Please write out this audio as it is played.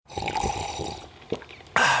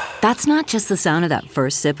That's not just the sound of that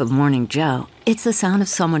first sip of Morning Joe. It's the sound of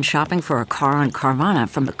someone shopping for a car on Carvana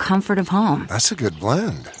from the comfort of home. That's a good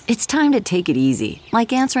blend. It's time to take it easy,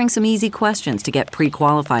 like answering some easy questions to get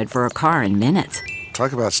pre-qualified for a car in minutes.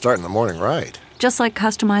 Talk about starting the morning right. Just like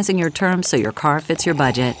customizing your terms so your car fits your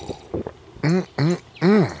budget.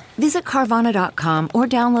 Visit Carvana.com or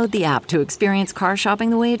download the app to experience car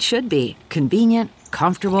shopping the way it should be. Convenient,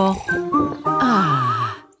 comfortable.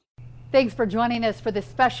 Thanks for joining us for this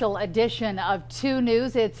special edition of 2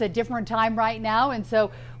 News. It's a different time right now, and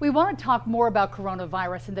so we want to talk more about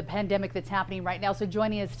coronavirus and the pandemic that's happening right now. So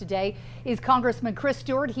joining us today is Congressman Chris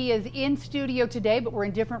Stewart. He is in studio today, but we're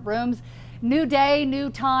in different rooms. New day, new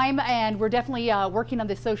time, and we're definitely working on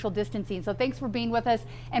this social distancing. So thanks for being with us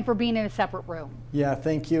and for being in a separate room. Yeah,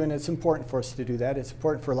 thank you, and it's important for us to do that. It's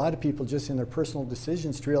important for a lot of people just in their personal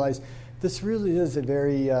decisions to realize this really is a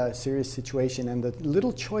very serious situation, and the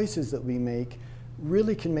little choices that we make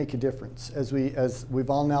really can make a difference. As we've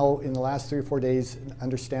all now in the last 3 or 4 days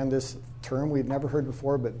understand this term we've never heard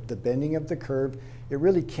before, but the bending of the curve, it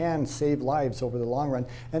really can save lives over the long run.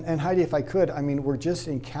 And Heidi, if I could, I mean, we're just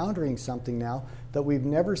encountering something now that we've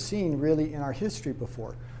never seen really in our history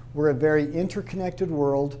before. We're a very interconnected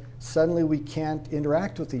world. Suddenly we can't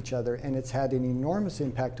interact with each other, and it's had an enormous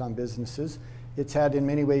impact on businesses. It's had in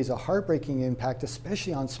many ways a heartbreaking impact,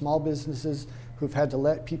 especially on small businesses who've had to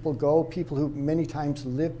let people go, people who many times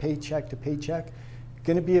live paycheck to paycheck.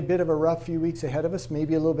 Going to be a bit of a rough few weeks ahead of us,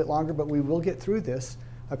 maybe a little bit longer, but we will get through this.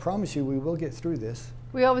 I promise you we will get through this.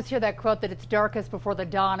 We always hear that quote that it's darkest before the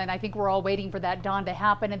dawn, and I think we're all waiting for that dawn to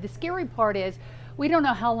happen. And the scary part is we don't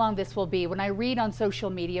know how long this will be. When I read on social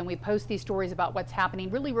media and we post these stories about what's happening,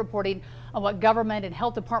 really reporting on what government and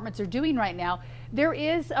health departments are doing right now, there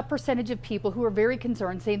is a percentage of people who are very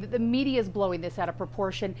concerned, saying that the media is blowing this out of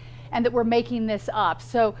proportion and that we're making this up.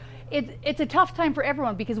 So it's a tough time for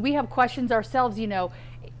everyone because we have questions ourselves, you know,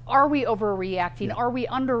 are we overreacting? Yeah. Are we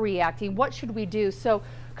underreacting? What should we do? So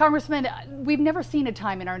Congressman, we've never seen a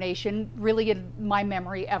time in our nation, really in my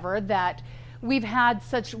memory ever, that we've had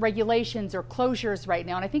such regulations or closures right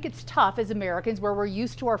now. And I think it's tough as Americans where we're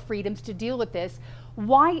used to our freedoms to deal with this.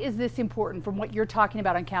 Why is this important from what you're talking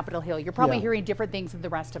about on Capitol Hill? You're probably hearing different things than the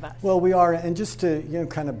rest of us. Well, we are, and just to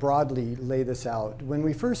kind of broadly lay this out, when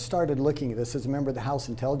we first started looking at this as a member of the House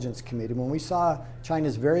Intelligence Committee, when we saw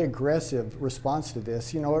China's very aggressive response to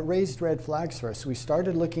this, it raised red flags for us. We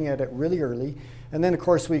started looking at it really early, and then of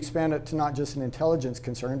course we expanded it to not just an intelligence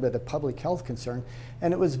concern, but a public health concern.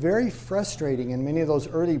 And it was very frustrating in many of those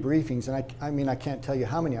early briefings, and I can't tell you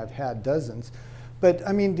how many I've had, dozens. But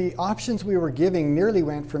I mean, the options we were giving nearly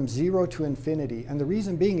went from 0 to infinity. And the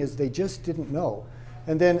reason being is they just didn't know.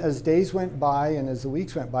 And then as days went by and as the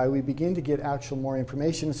weeks went by, we began to get actual more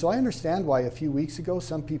information. So I understand why a few weeks ago,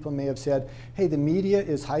 some people may have said, hey, the media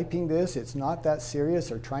is hyping this. It's not that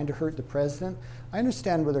serious or trying to hurt the president. I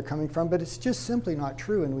understand where they're coming from, but it's just simply not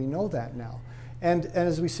true. And we know that now. And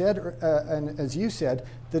as we said, and as you said,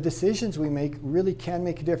 the decisions we make really can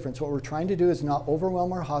make a difference. What we're trying to do is not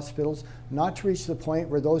overwhelm our hospitals, not to reach the point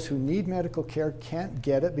where those who need medical care can't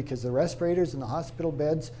get it because the respirators and the hospital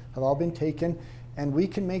beds have all been taken. And we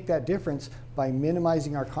can make that difference by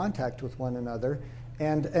minimizing our contact with one another.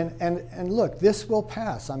 And look, this will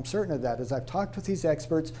pass. I'm certain of that. As I've talked with these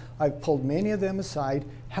experts, I've pulled many of them aside.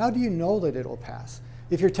 How do you know that it'll pass?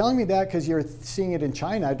 If you're telling me that because you're seeing it in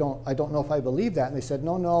China, I don't know if I believe that. And they said,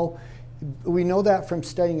 no, we know that from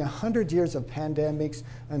studying 100 years of pandemics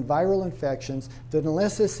and viral infections, that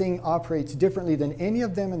unless this thing operates differently than any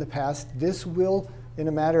of them in the past, this will, in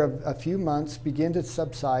a matter of a few months, begin to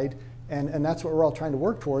subside. And that's what we're all trying to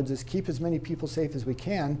work towards, is keep as many people safe as we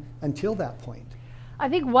can until that point. I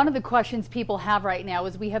think one of the questions people have right now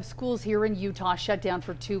is we have schools here in Utah shut down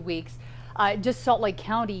for 2 weeks. Just Salt Lake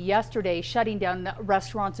County yesterday shutting down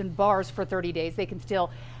restaurants and bars for 30 days. They can still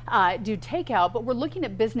do takeout, but we're looking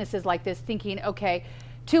at businesses like this thinking, okay,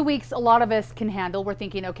 2 weeks, a lot of us can handle. We're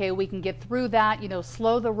thinking, okay, we can get through that,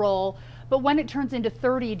 slow the roll. But when it turns into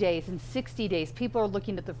 30 days and 60 days, people are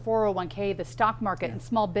looking at the 401k, the stock market, and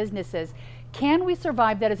small businesses. Can we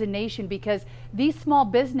survive that as a nation? Because these small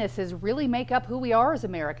businesses really make up who we are as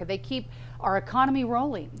America. They keep our economy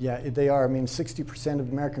rolling. Yeah, they are. I mean, 60%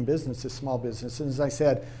 of American business is small business. And as I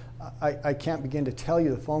said, I can't begin to tell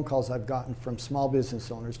you the phone calls I've gotten from small business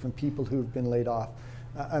owners, from people who've been laid off.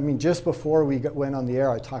 I mean, just before we went on the air,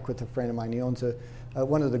 I talked with a friend of mine. He owns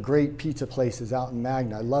one of the great pizza places out in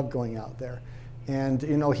Magna. I love going out there. And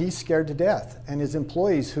he's scared to death. And his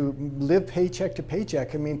employees who live paycheck to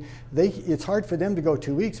paycheck, I mean, it's hard for them to go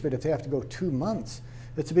 2 weeks, but if they have to go 2 months,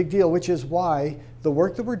 It's a big deal, which is why the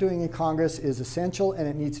work that we're doing in Congress is essential, and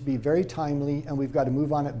it needs to be very timely, and we've got to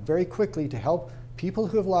move on it very quickly to help people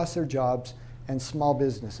who have lost their jobs and small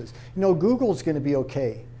businesses. You know, Google's going to be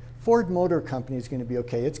okay. Ford Motor Company is going to be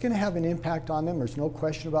okay. It's going to have an impact on them. There's no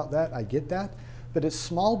question about that. I get that. But it's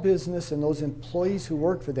small business and those employees who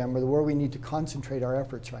work for them are where we need to concentrate our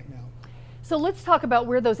efforts right now. So let's talk about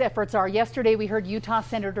where those efforts are. Yesterday, we heard Utah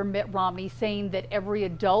Senator Mitt Romney saying that every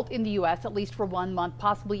adult in the U.S., at least for 1 month,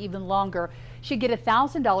 possibly even longer, should get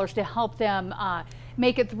 $1,000 to help them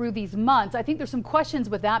make it through these months. I think there's some questions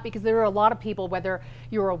with that because there are a lot of people, whether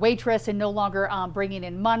you're a waitress and no longer bringing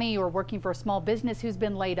in money or working for a small business who's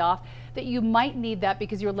been laid off, that you might need that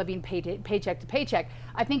because you're living paycheck to paycheck.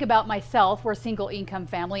 I think about myself. We're a single income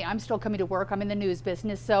family. I'm still coming to work. I'm in the news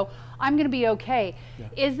business, so I'm going to be okay. Yeah.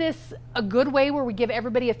 Is this a good way where we give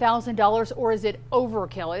everybody $1,000, or is it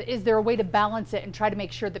overkill? Is there a way to balance it and try to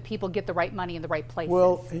make sure that people get the right money in the right places?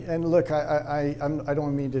 Well, and look, I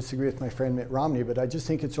don't mean to disagree with my friend Mitt Romney, but I just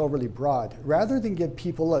think it's overly broad. Rather than give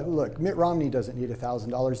people, look, Mitt Romney doesn't need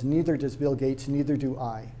 $1,000, neither does Bill Gates, neither do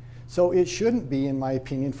I. So it shouldn't be, in my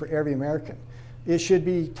opinion, for every American. It should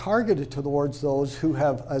be targeted towards those who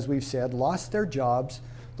have, as we've said, lost their jobs,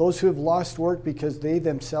 those who have lost work because they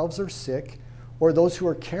themselves are sick, or those who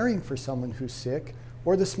are caring for someone who's sick,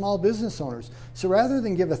 or the small business owners. So rather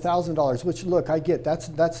than give $1,000, which, look, I get that's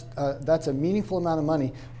a meaningful amount of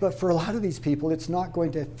money, but for a lot of these people, it's not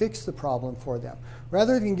going to fix the problem for them.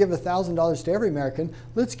 Rather than give $1,000 to every American,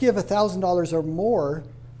 let's give $1,000 or more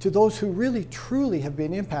to those who really, truly have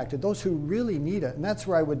been impacted, those who really need it. And that's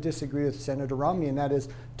where I would disagree with Senator Romney, and that is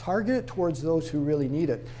target it towards those who really need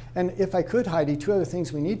it. And if I could, Heidi, two other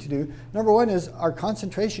things we need to do. Number one is our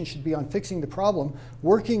concentration should be on fixing the problem,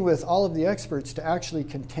 working with all of the experts to actually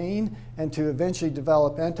contain and to eventually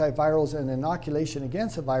develop antivirals and inoculation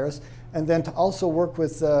against the virus, and then to also work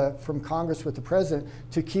with, from Congress with the President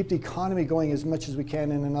to keep the economy going as much as we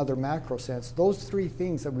can in another macro sense. Those three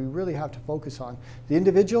things that we really have to focus on: the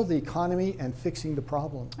individual, the economy, and fixing the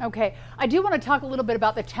problem. Okay, I do want to talk a little bit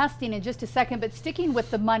about the testing in just a second, but sticking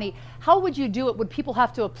with the money, how would you do it? Would people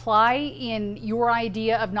have to apply in your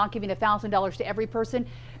idea of not giving $1,000 to every person?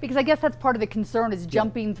 Because I guess that's part of the concern, is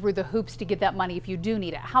jumping through the hoops to get that money if you do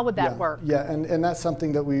need it. How would that work? Yeah, and that's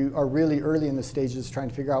something that we are really early in the stages trying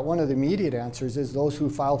to figure out. One of the immediate answers is those who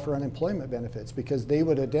file for unemployment benefits, because they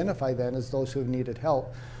would identify then as those who have needed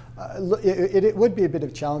help. It would be a bit of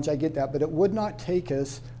a challenge, I get that, but it would not take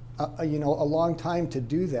us a long time to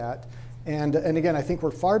do that. And again, I think we're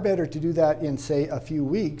far better to do that in, say, a few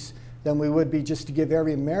weeks than we would be just to give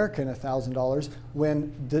every American $1,000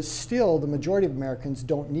 when still the majority of Americans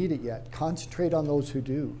don't need it yet. Concentrate on those who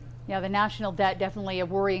do. Yeah, the national debt, definitely a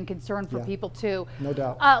worry and concern for people too. No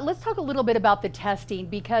doubt. Let's talk a little bit about the testing,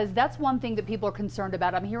 because that's one thing that people are concerned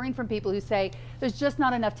about. I'm hearing from people who say there's just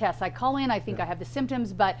not enough tests. I call in, I think I have the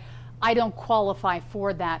symptoms, but I don't qualify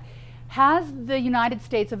for that. Has the United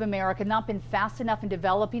States of America not been fast enough in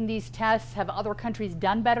developing these tests? Have other countries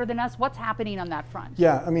done better than us? What's happening on that front?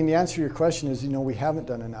 Yeah, I mean, the answer to your question is, we haven't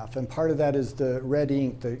done enough. And part of that is the red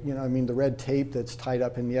ink, the red tape that's tied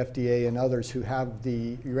up in the FDA and others who have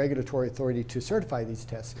the regulatory authority to certify these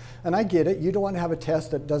tests. And I get it. You don't want to have a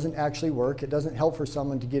test that doesn't actually work. It doesn't help for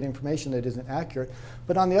someone to get information that isn't accurate.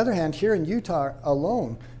 But on the other hand, here in Utah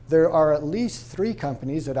alone, there are at least 3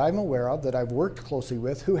 companies that I'm aware of, that I've worked closely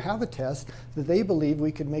with, who have a test that they believe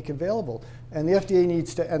we could make available. And the FDA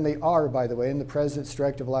needs to, and they are, by the way, in the President's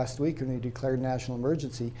directive last week when he declared national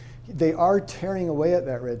emergency, they are tearing away at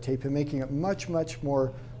that red tape and making it much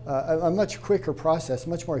more, a much quicker process,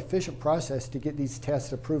 much more efficient process to get these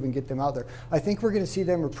tests approved and get them out there. I think we're going to see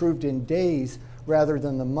them approved in days rather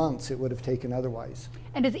than the months it would have taken otherwise.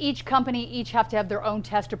 And does each company have to have their own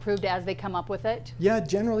test approved as they come up with it? Yeah,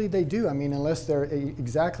 generally they do. I mean, unless they're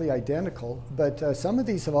exactly identical. But some of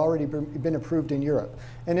these have already been approved in Europe.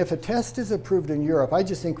 And if a test is approved in Europe, I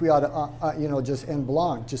just think we ought to, just en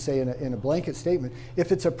blanc, just say in a blanket statement,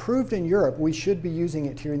 if it's approved in Europe, we should be using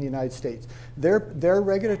it here in the United States. Their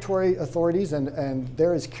regulatory authorities, and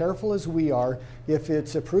they're as careful as we are. If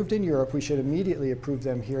it's approved in Europe, we should immediately approve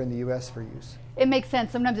them here in the U.S. for use. It makes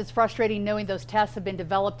sense. Sometimes it's frustrating knowing those tests have been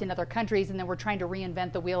developed in other countries and then we're trying to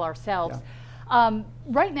reinvent the wheel ourselves. Yeah.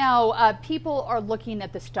 Right now, people are looking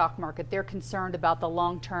at the stock market. They're concerned about the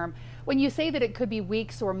long term. When you say that it could be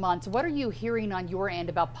weeks or months, what are you hearing on your end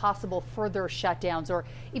about possible further shutdowns or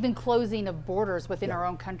even closing of borders within our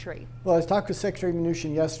own country? Well, I talked with Secretary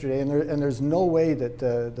Mnuchin yesterday, and there's no way that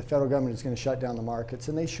the federal government is going to shut down the markets,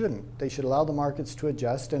 and they shouldn't. They should allow the markets to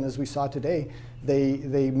adjust, and as we saw today,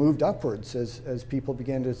 they moved upwards as people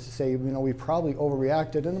began to say, we probably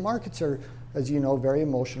overreacted, and the markets are as you know, very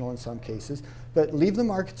emotional in some cases. But leave the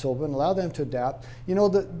markets open, allow them to adapt. You know,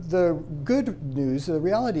 the good news, the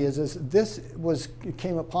reality is this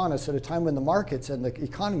came upon us at a time when the markets and the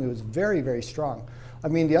economy was very, very strong. I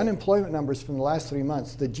mean, the unemployment numbers from the last 3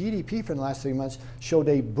 months, the GDP from the last 3 months showed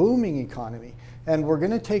a booming economy. And we're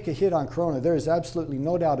going to take a hit on Corona. There is absolutely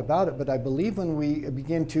no doubt about it. But I believe when we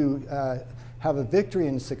begin to have a victory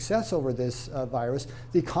and success over this virus,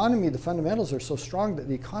 the economy, the fundamentals are so strong that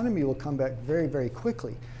the economy will come back very, very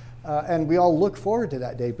quickly. And we all look forward to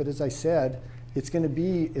that day. But as I said, it's going to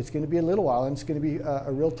be a little while, and it's going to be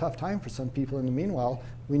a real tough time for some people. In the meanwhile,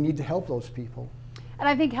 we need to help those people. And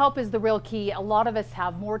I think help is the real key. A lot of us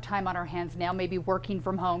have more time on our hands now, maybe working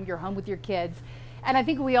from home. You're home with your kids. And I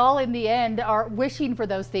think we all, in the end, are wishing for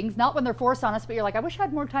those things, not when they're forced on us, but you're like, I wish I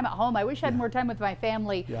had more time at home. I wish I had more time with my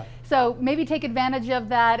family. Yeah. So maybe take advantage of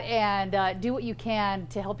that and do what you can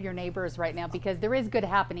to help your neighbors right now, because there is good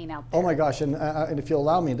happening out there. Oh my gosh, and if you'll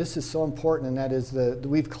allow me, this is so important, and that is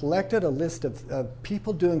we've collected a list of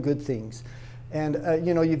people doing good things. And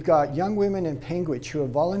you know, you've got young women in Panguitch who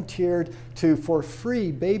have volunteered to, for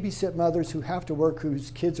free, babysit mothers who have to work,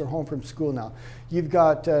 whose kids are home from school now. You've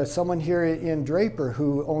got someone here in Draper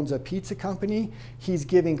who owns a pizza company. He's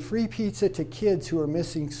giving free pizza to kids who are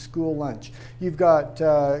missing school lunch. You've got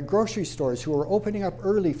grocery stores who are opening up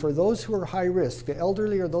early for those who are high risk, the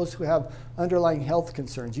elderly or those who have underlying health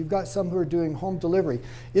concerns. You've got some who are doing home delivery.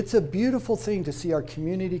 It's a beautiful thing to see our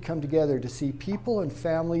community come together, to see people and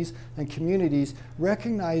families and communities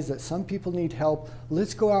recognize that some people need help.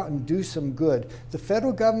 Let's go out and do some good. The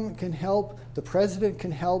federal government can help, the president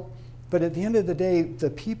can help, but at the end of the day, the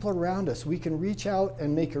people around us, we can reach out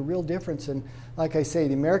and make a real difference. And like I say,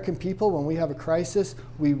 the American people, when we have a crisis,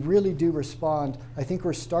 we really do respond. I think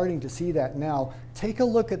we're starting to see that now. Take a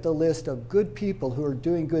look at the list of good people who are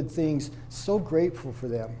doing good things. So grateful for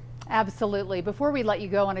them. Absolutely. Before we let you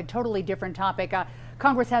go on a totally different topic,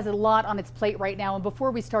 Congress has a lot on its plate right now. And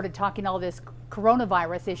before we started talking all this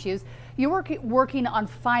coronavirus issues, you were working on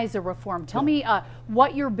FISA reform. Tell me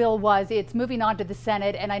what your bill was. It's moving on to the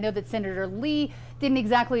Senate, and I know that Senator Lee didn't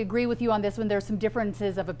exactly agree with you on this one. There's some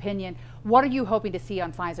differences of opinion. What are you hoping to see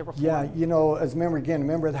on FISA reform? Yeah, you know, as a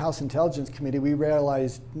member of the House Intelligence Committee, we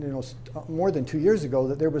realized, you know, more than 2 years ago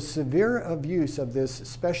that there was severe abuse of this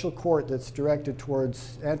special court that's directed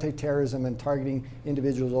towards anti-terrorism and targeting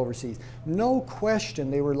individuals overseas. No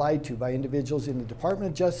question they were lied to by individuals in the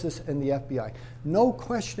Department of Justice and the FBI. No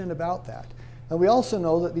question about that. And we also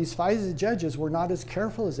know that these FISA judges were not as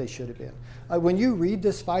careful as they should have been. When you read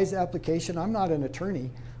this FISA application, I'm not an attorney,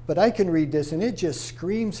 but I can read this and it just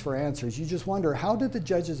screams for answers. You just wonder, how did the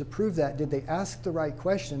judges approve that? Did they ask the right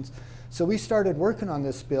questions? So we started working on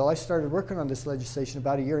this bill. I started working on this legislation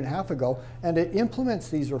about 1.5 years ago, and it implements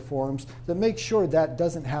these reforms that make sure that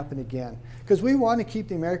doesn't happen again. Because we want to keep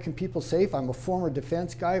the American people safe. I'm a former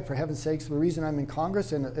defense guy, for heaven's sakes. The reason I'm in Congress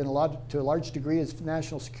to a large degree is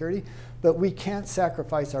national security. But we can't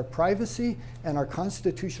sacrifice our privacy and our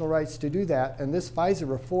constitutional rights to do that. And this FISA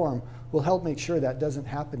reform will help make sure that doesn't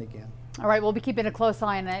happen again. All right, we'll be keeping a close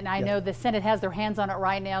eye on it, and I know the Senate has their hands on it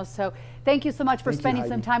right now. So thank you so much for spending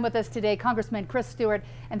some time with us today, Congressman Chris Stewart,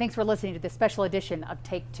 and thanks for listening to this special edition of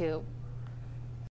Take Two.